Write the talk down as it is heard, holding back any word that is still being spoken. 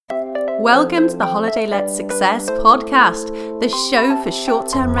Welcome to the Holiday Let Success podcast, the show for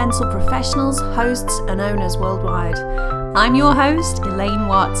short-term rental professionals, hosts and owners worldwide. I'm your host, Elaine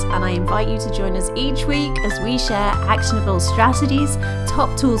Watts, and I invite you to join us each week as we share actionable strategies,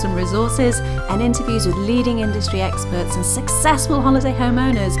 top tools and resources, and interviews with leading industry experts and successful holiday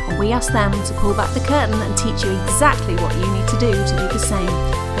homeowners. And we ask them to pull back the curtain and teach you exactly what you need to do the same.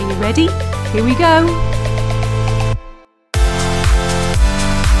 Are you ready? Here we go.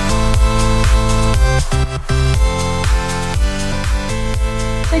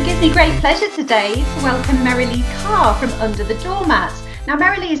 So it gives me great pleasure today to welcome Merilee Karr from Under the Doormat. Now,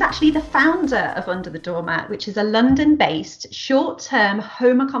 Merilee is actually the founder of Under the Doormat, which is a London-based short-term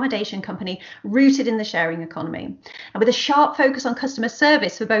home accommodation company rooted in the sharing economy. And with a sharp focus on customer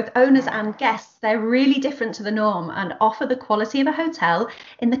service for both owners and guests, they're really different to the norm and offer the quality of a hotel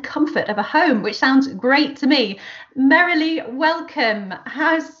in the comfort of a home, which sounds great to me. Merilee, welcome.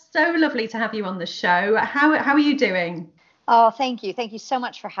 How so lovely to have you on the show. How are you doing? Oh, thank you. Thank you so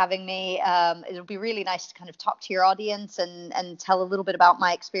much for having me. It'll be really nice to kind of talk to your audience and tell a little bit about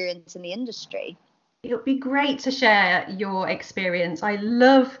my experience in the industry. It would be great to share your experience. I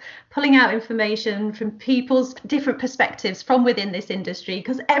love pulling out information from people's different perspectives from within this industry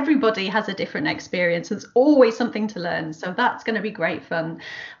because everybody has a different experience. There's always something to learn. So that's going to be great fun.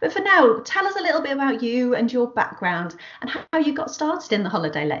 But for now, tell us a little bit about you and your background and how you got started in the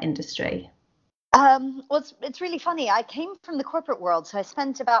holiday let industry. Well, it's really funny. I came from the corporate world, so I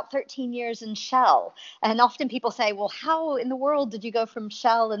spent about 13 years in Shell. And often people say, well, how in the world did you go from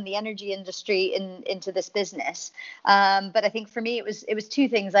Shell and the energy industry into this business? But I think for me, it was two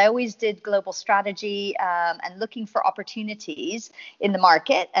things. I always did global strategy and looking for opportunities in the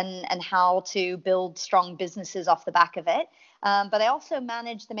market and how to build strong businesses off the back of it. But I also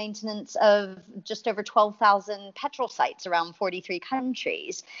manage the maintenance of just over 12,000 petrol sites around 43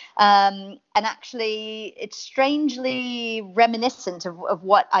 countries. And actually, it's strangely reminiscent of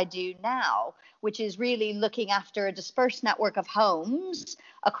what I do now, which is really looking after a dispersed network of homes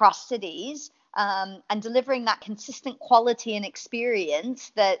across cities. And delivering that consistent quality and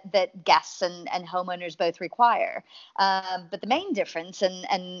experience that guests and homeowners both require. But the main difference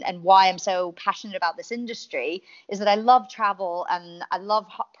and why I'm so passionate about this industry is that I love travel and I love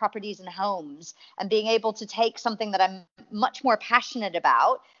properties and homes, and being able to take something that I'm much more passionate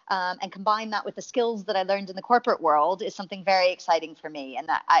about and combine that with the skills that I learned in the corporate world is something very exciting for me. And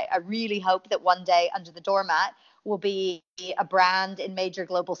I really hope that one day Under the Doormat will be a brand in major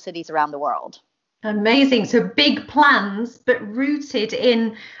global cities around the world. Amazing. So big plans, but rooted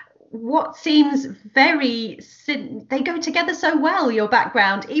in what seems they go together so well, your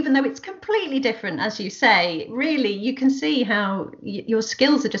background, even though it's completely different, as you say. Really, you can see how your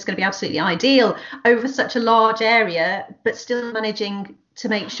skills are just going to be absolutely ideal over such a large area, but still managing to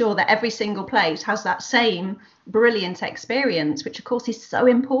make sure that every single place has that same brilliant experience, which of course is so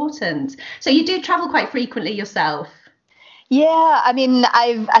important. So you do travel quite frequently yourself. Yeah, I mean,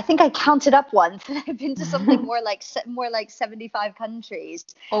 I think I counted up once, and I've been to something more like 75 countries,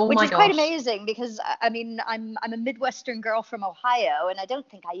 which is quite amazing because I mean, I'm a Midwestern girl from Ohio, and I don't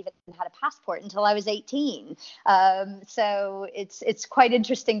think I even had a passport until I was 18. So it's quite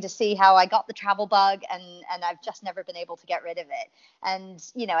interesting to see how I got the travel bug, and I've just never been able to get rid of it. And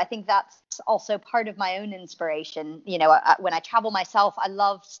I think that's also part of my own inspiration. When I travel myself, I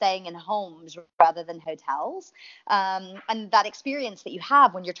love staying in homes rather than hotels, and that experience that you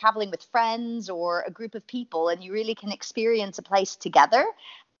have when you're traveling with friends or a group of people, and you really can experience a place together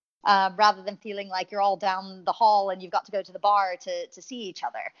rather than feeling like you're all down the hall and you've got to go to the bar to see each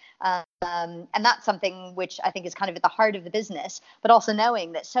other. And that's something which I think is kind of at the heart of the business, but also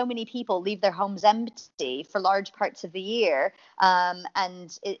knowing that so many people leave their homes empty for large parts of the year.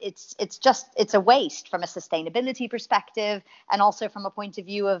 And it's a waste from a sustainability perspective, and also from a point of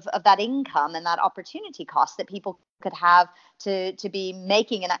view of that income and that opportunity cost that people could have to be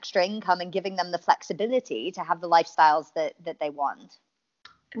making an extra income and giving them the flexibility to have the lifestyles that they want.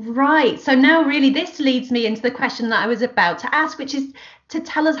 Right. So now really this leads me into the question that I was about to ask, which is to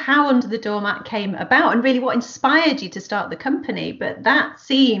tell us how Under the Doormat came about and really what inspired you to start the company. But that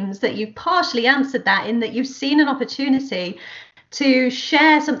seems that you've partially answered that in that you've seen an opportunity to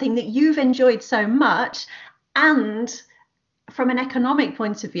share something that you've enjoyed so much, and from an economic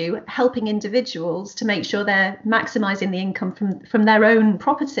point of view, helping individuals to make sure they're maximising the income from their own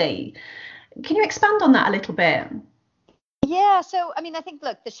property. Can you expand on that a little bit? Yeah, so I mean, I think,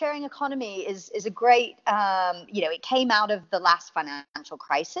 look, the sharing economy is a great, it came out of the last financial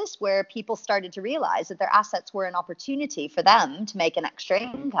crisis where people started to realize that their assets were an opportunity for them to make an extra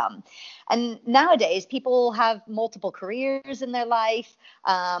income. And nowadays, people have multiple careers in their life,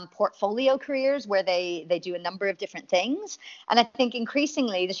 portfolio careers where they do a number of different things. And I think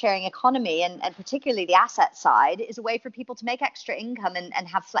increasingly the sharing economy and particularly the asset side is a way for people to make extra income and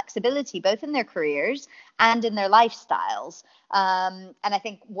have flexibility both in their careers and in their lifestyles. And I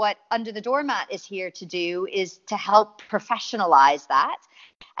think what Under the Doormat is here to do is to help professionalize that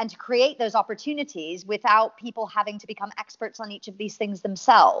and to create those opportunities without people having to become experts on each of these things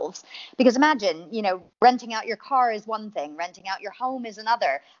themselves. Because imagine, renting out your car is one thing, renting out your home is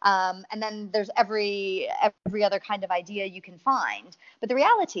another, and then there's every other kind of idea you can find. But the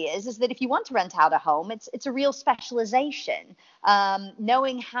reality is that if you want to rent out a home, it's a real specialization.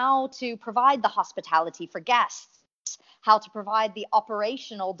 Knowing how to provide the hospitality for guests, how to provide the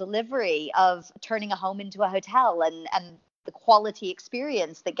operational delivery of turning a home into a hotel and the quality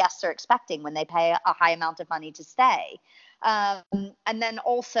experience that guests are expecting when they pay a high amount of money to stay. And then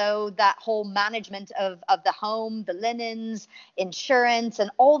also that whole management of the home, the linens, insurance, and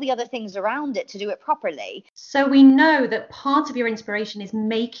all the other things around it to do it properly. So we know that part of your inspiration is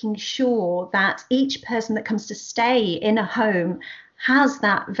making sure that each person that comes to stay in a home has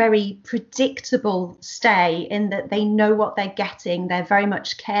that very predictable stay, in that they know what they're getting, they're very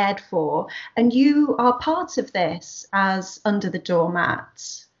much cared for. And you are part of this as Under the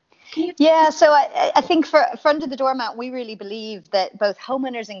Doormat. Yeah, so I think for Under the Doormat, we really believe that both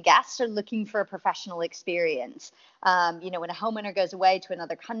homeowners and guests are looking for a professional experience. When a homeowner goes away to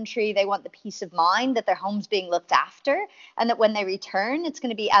another country, they want the peace of mind that their home's being looked after and that when they return, it's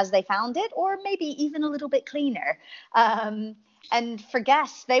going to be as they found it or maybe even a little bit cleaner. And for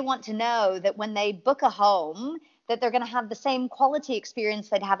guests, they want to know that when they book a home, that they're going to have the same quality experience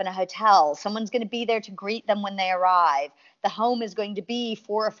they'd have in a hotel. Someone's going to be there to greet them when they arrive. The home is going to be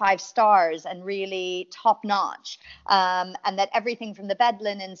 4 or 5 stars and really top notch. And that everything from the bed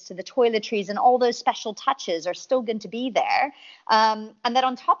linens to the toiletries and all those special touches are still going to be there. And that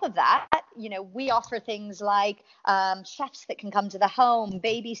on top of that, we offer things like chefs that can come to the home,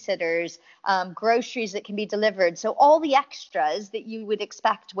 babysitters, groceries that can be delivered. So all the extras that you would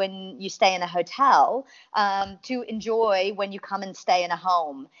expect when you stay in a hotel to enjoy when you come and stay in a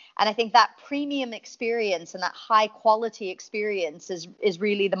home. And I think that premium experience and that high quality experience is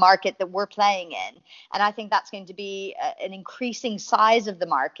really the market that we're playing in. And I think that's going to be an increasing size of the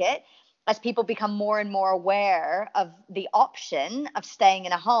market as people become more and more aware of the option of staying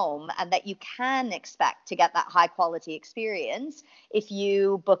in a home and that you can expect to get that high quality experience if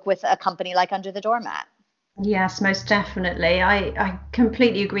you book with a company like Under the Doormat. Yes, most definitely. I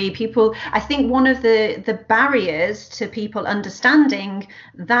completely agree. I think one of the barriers to people understanding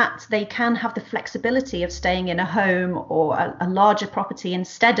that they can have the flexibility of staying in a home or a larger property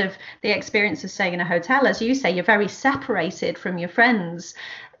instead of the experience of staying in a hotel, as you say, you're very separated from your friends.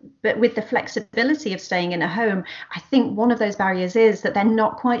 But with the flexibility of staying in a home, I think one of those barriers is that they're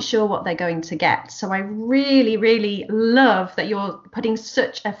not quite sure what they're going to get. So I really, really love that you're putting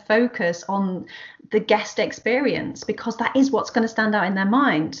such a focus on the guest experience, because that is what's going to stand out in their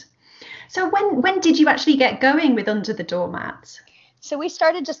mind. So when did you actually get going with Under the Doormat? So we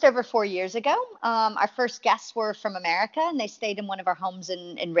started just over 4 years ago. Our first guests were from America, and they stayed in one of our homes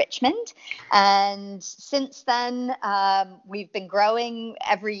in Richmond. And since then, we've been growing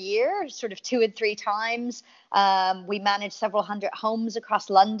every year, sort of 2 and 3 times. We manage several hundred homes across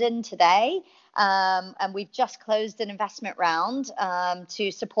London today. And we've just closed an investment round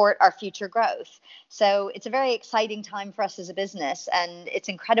to support our future growth. So it's a very exciting time for us as a business, and it's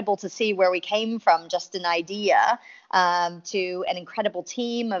incredible to see where we came from, just an idea, to an incredible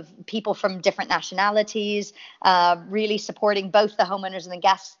team of people from different nationalities, really supporting both the homeowners and the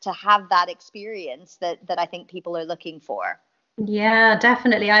guests to have that experience that I think people are looking for. Yeah,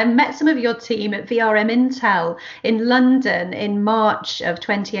 definitely. I met some of your team at VRM Intel in London in March of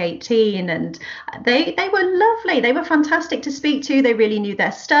 2018, and they were lovely. They were fantastic to speak to. They really knew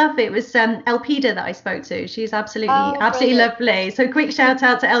their stuff. It was Elpida that I spoke to. She's absolutely lovely. So quick shout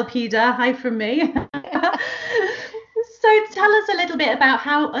out to Elpida. Hi from me. So tell us a little bit about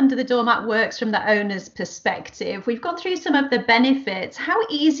how Under the Doormat works from the owner's perspective. We've gone through some of the benefits. How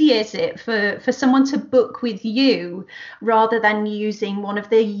easy is it for someone to book with you rather than using one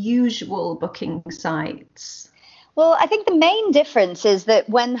of the usual booking sites? Well, I think the main difference is that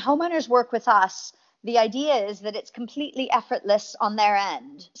when homeowners work with us, the idea is that it's completely effortless on their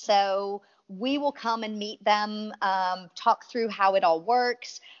end. So We will come and meet them, talk through how it all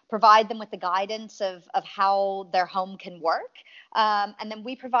works, provide them with the guidance of how their home can work. And then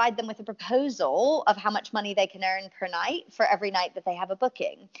we provide them with a proposal of how much money they can earn per night for every night that they have a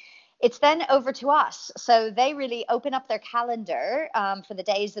booking. It's then over to us. So they really open up their calendar for the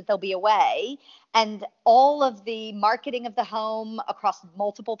days that they'll be away, and all of the marketing of the home across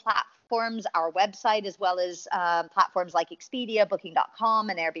multiple platforms, our website, as well as platforms like Expedia,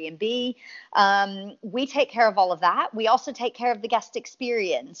 Booking.com, and Airbnb. We take care of all of that. We also take care of the guest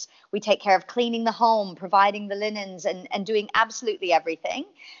experience. We take care of cleaning the home, providing the linens, and doing absolutely everything.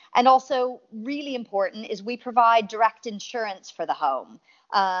 And also, really important is we provide direct insurance for the home.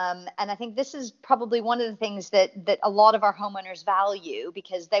 And I think this is probably one of the things that a lot of our homeowners value,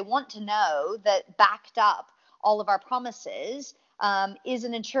 because they want to know that backed up all of our promises is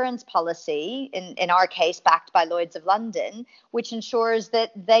an insurance policy, in our case, backed by Lloyd's of London, which ensures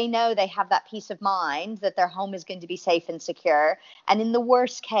that they know they have that peace of mind that their home is going to be safe and secure. And in the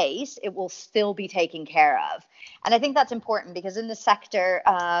worst case, it will still be taken care of. And I think that's important because in the sector,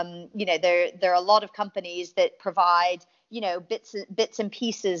 there are a lot of companies that provide bits and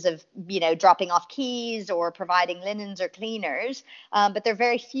pieces of, dropping off keys or providing linens or cleaners. But there are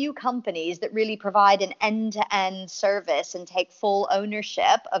very few companies that really provide an end-to-end service and take full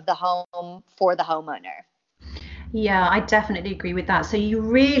ownership of the home for the homeowner. Yeah, I definitely agree with that. So you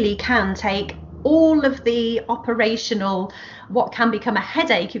really can take all of the operational, what can become a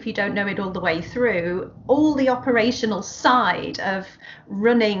headache if you don't know it all the way through, all the operational side of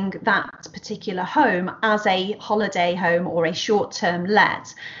running that particular home as a holiday home or a short-term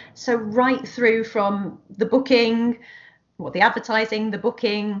let. So right through from the booking, the advertising, the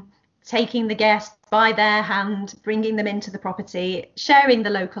booking, taking the guest by their hand, bringing them into the property, sharing the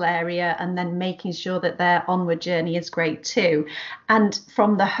local area, and then making sure that their onward journey is great too. And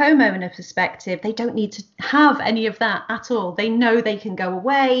from the homeowner perspective, they don't need to have any of that at all. They know they can go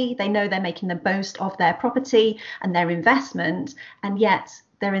away, they know they're making the most of their property and their investment, and yet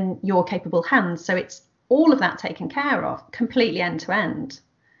they're in your capable hands. So it's all of that taken care of, completely end to end.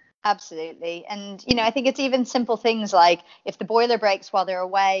 Absolutely. And, I think it's even simple things like if the boiler breaks while they're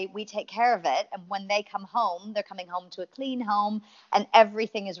away, we take care of it. And when they come home, they're coming home to a clean home and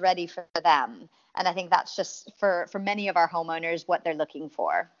everything is ready for them. And I think that's just for many of our homeowners what they're looking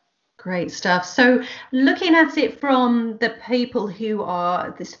for. Great stuff. So looking at it from the people who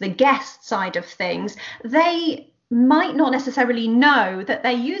are the guest side of things, they might not necessarily know that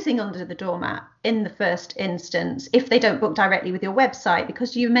they're using Under the Doormat in the first instance if they don't book directly with your website,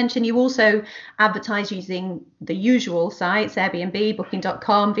 because you mentioned you also advertise using the usual sites, Airbnb,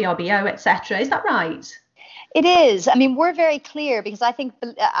 Booking.com, VRBO, etc. Is that right? It is. I mean, we're very clear because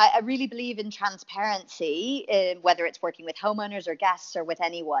I really believe in transparency, whether it's working with homeowners or guests or with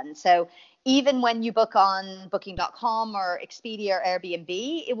anyone. So even when you book on Booking.com or Expedia or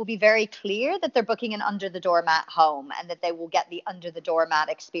Airbnb, it will be very clear that they're booking an Under the Doormat home and that they will get the Under the Doormat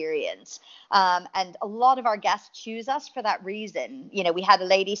experience. And a lot of our guests choose us for that reason. We had a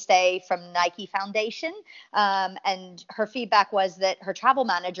lady stay from Nike Foundation, and her feedback was that her travel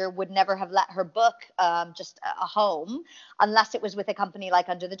manager would never have let her book just a home unless it was with a company like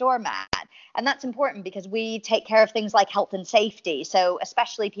Under the Doormat. And that's important because we take care of things like health and safety. So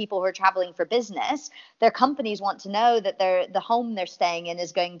especially people who are traveling for business, their companies want to know that the home they're staying in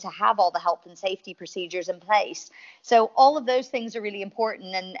is going to have all the health and safety procedures in place. So all of those things are really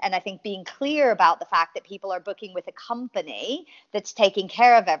important. And I think being clear about the fact that people are booking with a company that's taking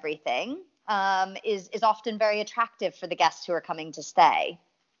care of everything is often very attractive for the guests who are coming to stay.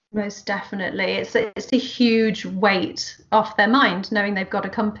 Most definitely. It's a huge weight off their mind, knowing they've got a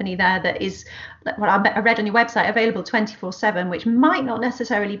company there that is, what I read on your website, available 24/7, which might not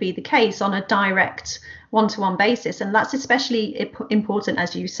necessarily be the case on a direct one-to-one basis. And that's especially important,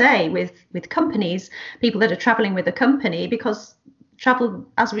 as you say, with companies, people that are traveling with a company, because travel,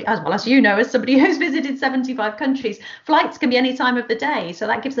 as well as as somebody who's visited 75 countries, flights can be any time of the day. So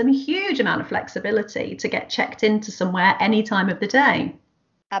that gives them a huge amount of flexibility to get checked into somewhere any time of the day.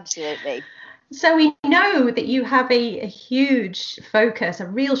 Absolutely. So we know that you have a huge focus, a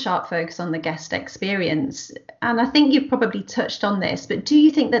real sharp focus on the guest experience. And I think you've probably touched on this, but do you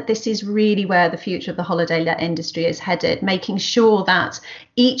think that this is really where the future of the holiday let industry is headed, making sure that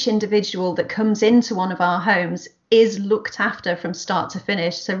each individual that comes into one of our homes is looked after from start to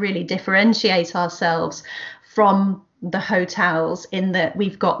finish, to really differentiate ourselves from the hotels, in that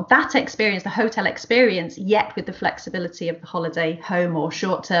we've got that experience, the hotel experience, yet with the flexibility of the holiday home or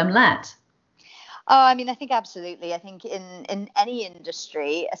short-term let? Oh, I mean, I think absolutely. I think in any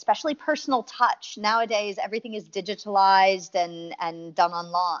industry, especially personal touch, nowadays everything is digitalized and done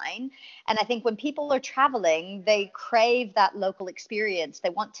online. And I think when people are traveling, they crave that local experience. They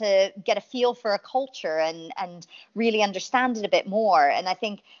want to get a feel for a culture and really understand it a bit more. And I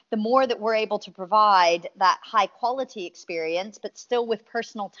think the more that we're able to provide that high quality experience, but still with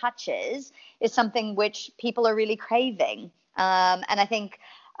personal touches, is something which people are really craving. And I think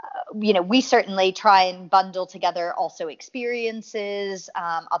we certainly try and bundle together also experiences,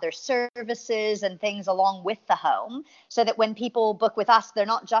 other services and things along with the home, so that when people book with us, they're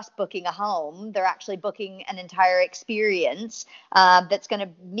not just booking a home, they're actually booking an entire experience that's going to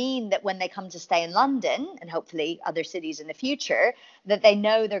mean that when they come to stay in London and hopefully other cities in the future, that they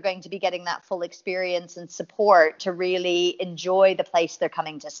know they're going to be getting that full experience and support to really enjoy the place they're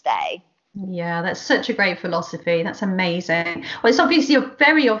coming to stay. Yeah, that's such a great philosophy. That's amazing. Well, it's obviously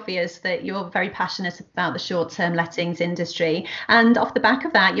very obvious that you're very passionate about the short-term lettings industry. And off the back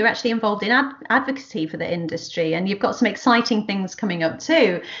of that, you're actually involved in advocacy for the industry, and you've got some exciting things coming up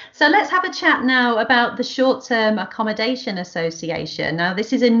too. So let's have a chat now about the Short-Term Accommodation Association. Now,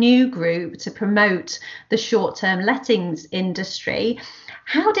 this is a new group to promote the short-term lettings industry.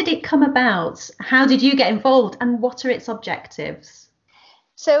 How did it come about? How did you get involved, and what are its objectives?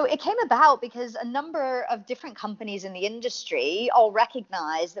 So it came about because a number of different companies in the industry all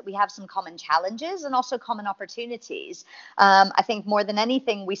recognize that we have some common challenges and also common opportunities. I think more than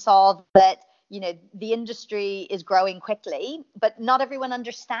anything, we saw that the industry is growing quickly, but not everyone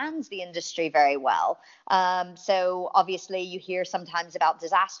understands the industry very well. So obviously you hear sometimes about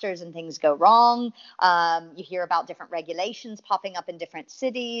disasters and things go wrong. You hear about different regulations popping up in different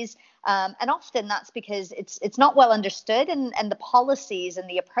cities. And often that's because it's not well understood, and the policies and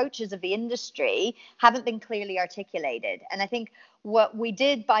the approaches of the industry haven't been clearly articulated. And I think what we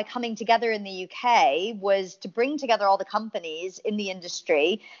did by coming together in the UK was to bring together all the companies in the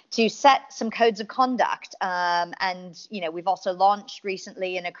industry to set some codes of conduct. And we've also launched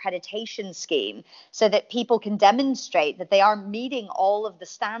recently an accreditation scheme so that people can demonstrate that they are meeting all of the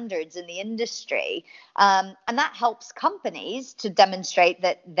standards in the industry. And that helps companies to demonstrate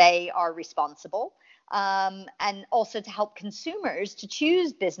that they are responsible. And also to help consumers to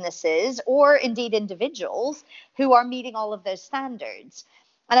choose businesses or indeed individuals who are meeting all of those standards.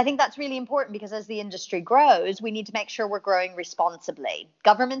 And I think that's really important because as the industry grows, we need to make sure we're growing responsibly.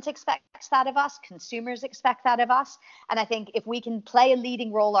 Government expects that of us, consumers expect that of us. And I think if we can play a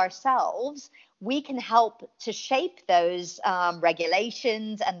leading role ourselves, we can help to shape those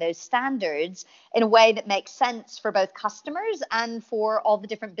regulations and those standards in a way that makes sense for both customers and for all the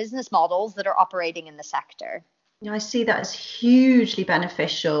different business models that are operating in the sector. I see that as hugely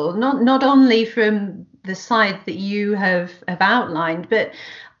beneficial, not only from the side that you have outlined, but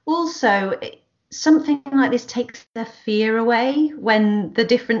also something like this takes the fear away when the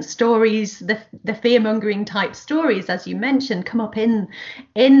different stories, the fear-mongering type stories, as you mentioned, come up in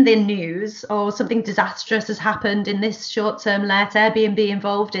the news, or something disastrous has happened in this short-term let, Airbnb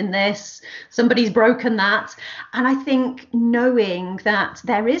involved in this, somebody's broken that. And I think knowing that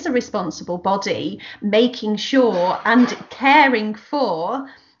there is a responsible body making sure and caring for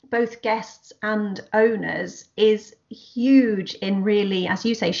both guests and owners is huge in really, as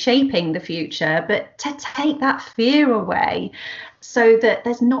you say, shaping the future, but to take that fear away so that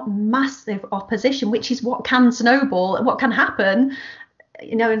there's not massive opposition, which is what can snowball and what can happen,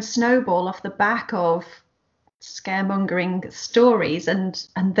 and snowball off the back of scaremongering stories and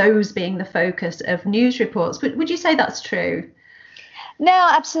those being the focus of news reports. But would you say that's true? No,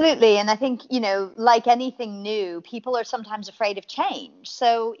 absolutely. And I think, like anything new, people are sometimes afraid of change.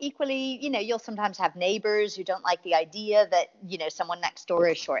 So equally, you'll sometimes have neighbors who don't like the idea that, someone next door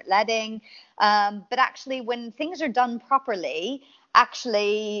is short letting. But actually, when things are done properly,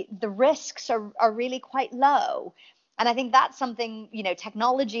 actually, the risks are really quite low. And I think that's something,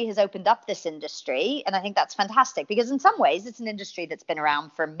 technology has opened up this industry. And I think that's fantastic because in some ways, it's an industry that's been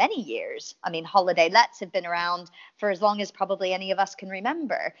around for many years. I mean, holiday lets have been around for as long as probably any of us can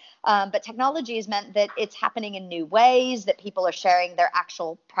remember. But technology has meant that it's happening in new ways, that people are sharing their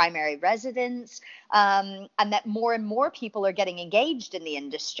actual primary residence, and that more and more people are getting engaged in the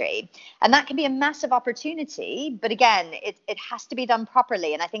industry. And that can be a massive opportunity. But again, it has to be done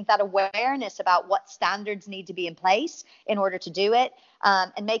properly. And I think that awareness about what standards need to be in place in order to do it,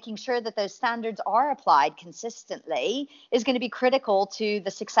 and making sure that those standards are applied consistently is going to be critical to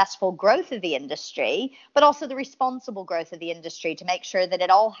the successful growth of the industry, but also the responsible growth of the industry to make sure that it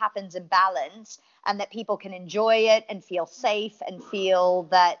all happens in balance and that people can enjoy it and feel safe and feel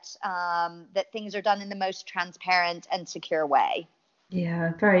that that things are done in the most transparent and secure way.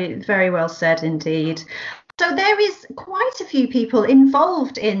 Yeah, very, very well said indeed. So there is quite a few people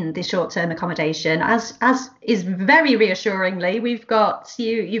involved in the short-term accommodation, as is very reassuringly. You've got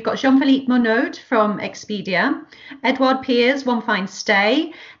Jean-Philippe Monod from Expedia, Edouard Piers, One Fine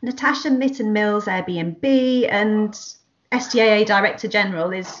Stay, Natasha Mitten-Mills, Airbnb, and SDAA Director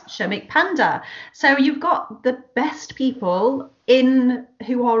General is Shomik Panda. So you've got the best people in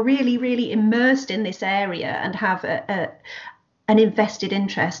who are really, really immersed in this area and have an invested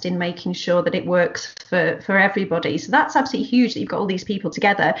interest in making sure that it works for everybody. So that's absolutely huge that you've got all these people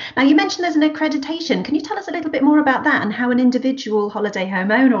together. Now, you mentioned there's an accreditation. Can you tell us a little bit more about that and how an individual holiday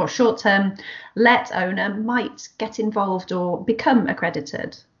home owner or short-term let owner might get involved or become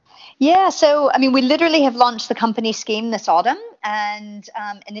accredited? Yeah, so I mean, we literally have launched the company scheme this autumn, and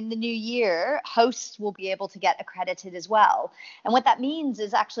in the new year, hosts will be able to get accredited as well. And what that means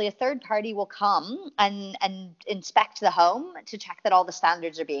is actually a third party will come and inspect the home to check that all the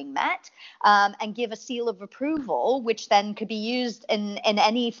standards are being met, and give a seal of approval, which then could be used in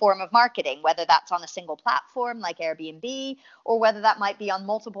any form of marketing, whether that's on a single platform like Airbnb or whether that might be on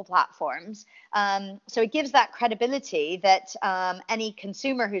multiple platforms. So it gives that credibility that any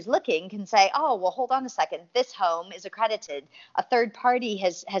consumer who's looking can say, oh, well, hold on a second, this home is accredited. A third party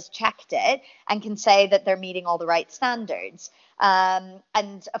has checked it and can say that they're meeting all the right standards.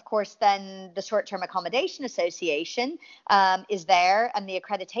 And of course, then the Short-Term Accommodation Association is there, and the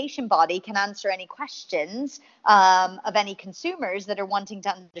accreditation body can answer any questions of any consumers that are wanting to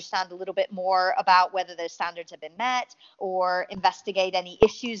understand a little bit more about whether those standards have been met or investigate any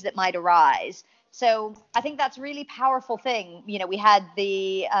issues that might arise. So I think that's a really powerful thing. You know, we had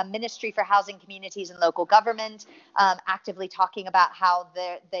the Ministry for Housing, Communities and Local Government actively talking about how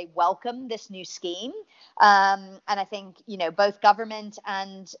they welcome this new scheme. And I think, you know, both government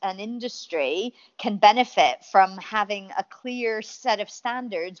and industry can benefit from having a clear set of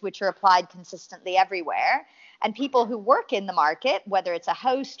standards which are applied consistently everywhere. And people who work in the market, whether it's a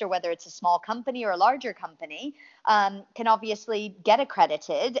host or whether it's a small company or a larger company, can obviously get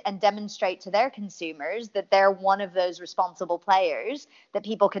accredited and demonstrate to their consumers that they're one of those responsible players that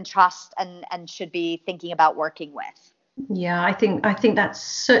people can trust and should be thinking about working with. Yeah, I think that's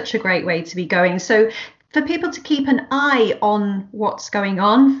such a great way to be going. So for people to keep an eye on what's going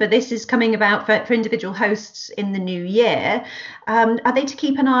on, for this is coming about for individual hosts in the new year, are they to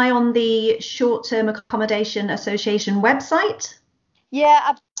keep an eye on the Short-Term Accommodation Association website?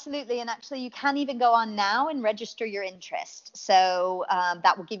 Yeah, absolutely. And actually, you can even go on now and register your interest. So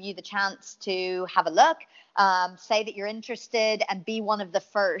that will give you the chance to have a look, say that you're interested, and be one of the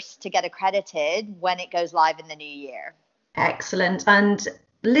first to get accredited when it goes live in the new year. Excellent. And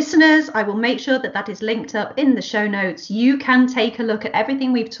listeners, I will make sure that that is linked up in the show notes. You can take a look at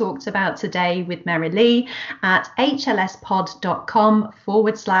everything we've talked about today with Merilee at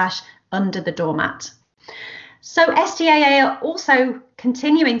hlspod.com/under the doormat. So SDAA are also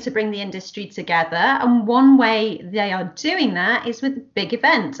continuing to bring the industry together, and one way they are doing that is with a big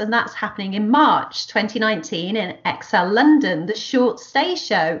event, and that's happening in March 2019 in Excel London, the Short Stay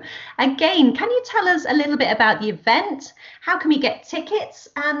Show. Again, can you tell us a little bit about the event? How can we get tickets,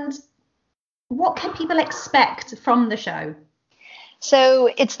 and what can people expect from the show? So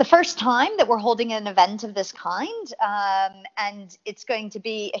it's the first time that we're holding an event of this kind, and it's going to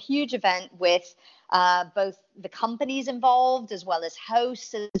be a huge event with both the companies involved, as well as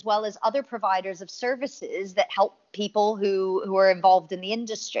hosts, as well as other providers of services that help people who are involved in the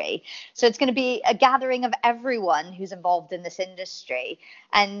industry. So it's going to be a gathering of everyone who's involved in this industry.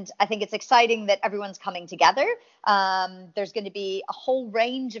 And I think it's exciting that everyone's coming together. There's going to be a whole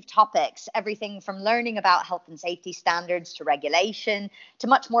range of topics, everything from learning about health and safety standards to regulation to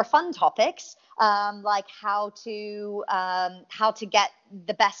much more fun topics, like how to get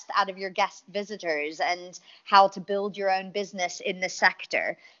the best out of your guest visitors and how to build your own business in this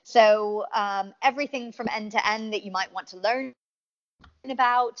sector. So everything from end to end that you might want to learn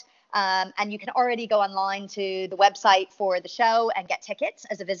about. And you can already go online to the website for the show and get tickets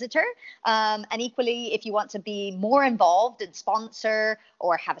as a visitor. And equally, if you want to be more involved and sponsor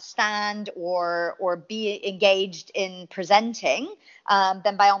or have a stand or be engaged in presenting,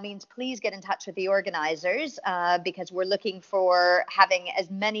 then by all means, please get in touch with the organizers, because we're looking for having as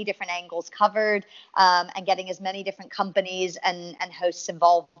many different angles covered, and getting as many different companies and hosts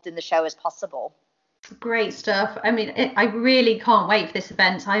involved in the show as possible. Great stuff. I mean, I really can't wait for this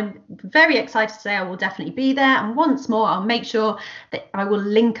event. I'm very excited to say I will definitely be there. And once more, I'll make sure that I will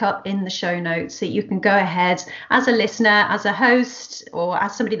link up in the show notes so you can go ahead as a listener, as a host, or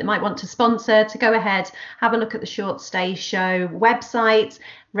as somebody that might want to sponsor, to go ahead, have a look at the Short Stay Show website,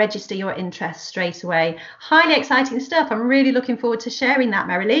 register your interest straight away. Highly exciting stuff. I'm really looking forward to sharing that,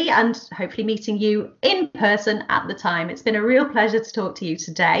 Merilee, and hopefully meeting you in person at the time. It's been a real pleasure to talk to you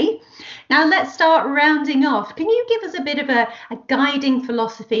today. Now let's start rounding off. Can you give us a bit of a guiding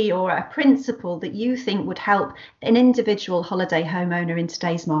philosophy or a principle that you think would help an individual holiday homeowner in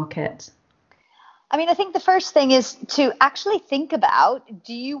today's market? I mean, I think the first thing is to actually think about,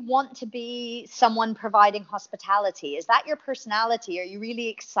 do you want to be someone providing hospitality? Is that your personality? Are you really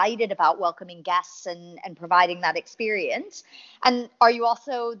excited about welcoming guests and providing that experience? And are you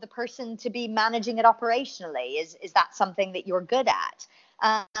also the person to be managing it operationally? Is that something that you're good at?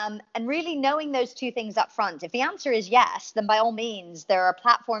 And really knowing those two things up front. If the answer is yes, then by all means, there are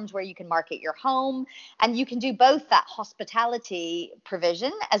platforms where you can market your home, and you can do both that hospitality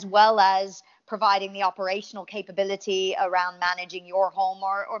provision as well as providing the operational capability around managing your home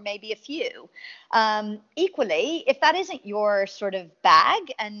or maybe a few. Equally, if that isn't your sort of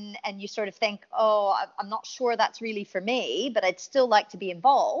bag and you sort of think, oh, I'm not sure that's really for me, but I'd still like to be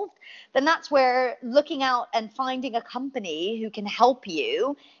involved, then that's where looking out and finding a company who can help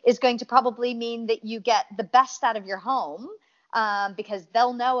you is going to probably mean that you get the best out of your home. Because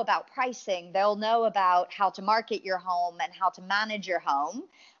they'll know about pricing, they'll know about how to market your home and how to manage your home,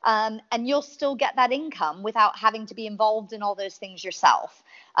 and you'll still get that income without having to be involved in all those things yourself.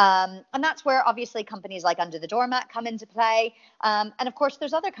 And that's where obviously companies like Under the Doormat come into play. And of course,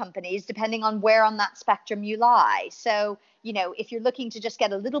 there's other companies depending on where on that spectrum you lie. So, you know, if you're looking to just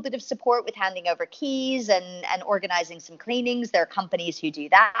get a little bit of support with handing over keys and organizing some cleanings, there are companies who do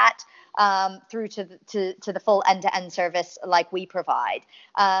that. Through to the full end-to-end service like we provide.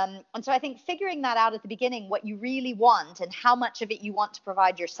 And so I think figuring that out at the beginning, what you really want and how much of it you want to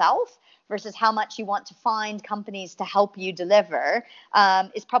provide yourself versus how much you want to find companies to help you deliver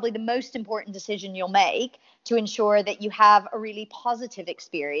is probably the most important decision you'll make to ensure that you have a really positive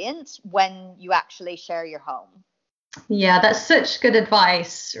experience when you actually share your home. Yeah, that's such good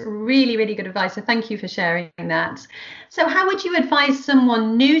advice. Really, really good advice. So thank you for sharing that. So how would you advise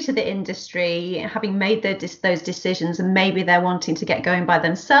someone new to the industry, having made those decisions, and maybe they're wanting to get going by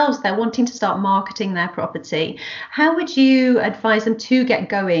themselves, they're wanting to start marketing their property? How would you advise them to get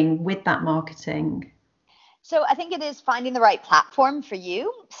going with that marketing? So I think it is finding the right platform for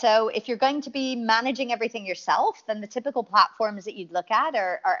you. So if you're going to be managing everything yourself, then the typical platforms that you'd look at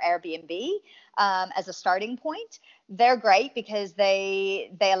are Airbnb as a starting point. They're great because they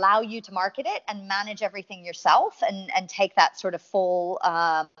allow you to market it and manage everything yourself and take that sort of full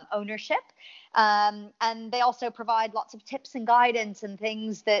ownership. And they also provide lots of tips and guidance and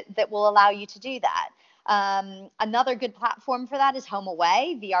things that will allow you to do that. Another good platform for that is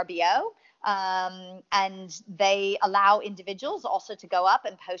HomeAway, VRBO. And they allow individuals also to go up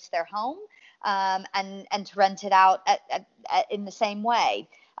and post their home and to rent it out in the same way.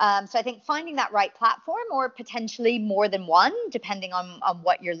 So I think finding that right platform, or potentially more than one, depending on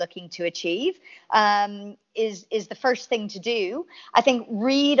what you're looking to achieve, is the first thing to do. I think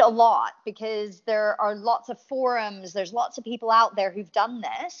read a lot, because there are lots of forums, there's lots of people out there who've done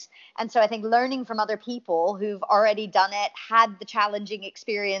this. And so I think learning from other people who've already done it, had the challenging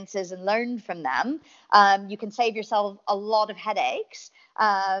experiences and learned from them, you can save yourself a lot of headaches.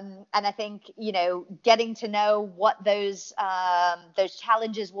 And I think, you know, getting to know what those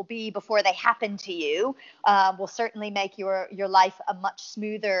challenges will be before they happen to you will certainly make your life a much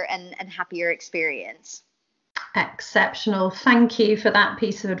smoother and happier experience. Exceptional. Thank you for that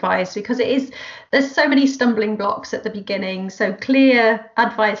piece of advice, because there's so many stumbling blocks at the beginning. So clear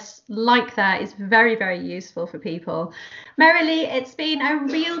advice like that is very, very useful for people. Merilee, it's been a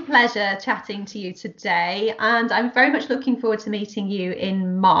real pleasure chatting to you today, and I'm very much looking forward to meeting you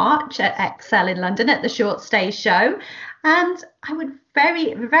in March at Excel in London at the Short Stay Show. And I would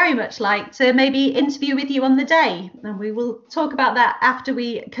very, very much like to maybe interview with you on the day. And we will talk about that after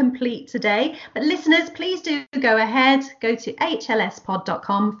we complete today. But listeners, please do go ahead, go to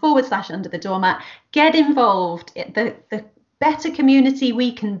hlspod.com/under the doormat, get involved. The better community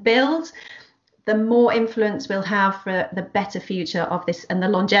we can build, the more influence we'll have for the better future of this and the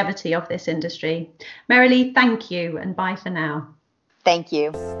longevity of this industry. Merilee, thank you, and bye for now. Thank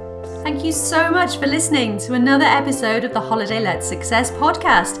you. Thank you so much for listening to another episode of the Holiday Let Success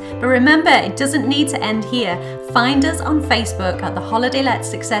podcast. But remember, it doesn't need to end here. Find us on Facebook at the Holiday Let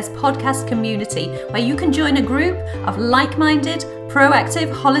Success podcast community, where you can join a group of like-minded, proactive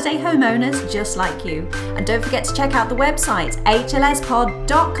holiday homeowners just like you. And don't forget to check out the website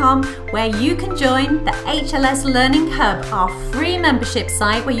hlspod.com, where you can join the HLS Learning Hub, our free membership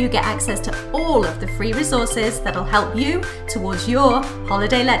site where you get access to all of the free resources that'll help you towards your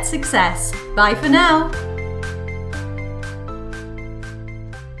holiday let success. Bye for now.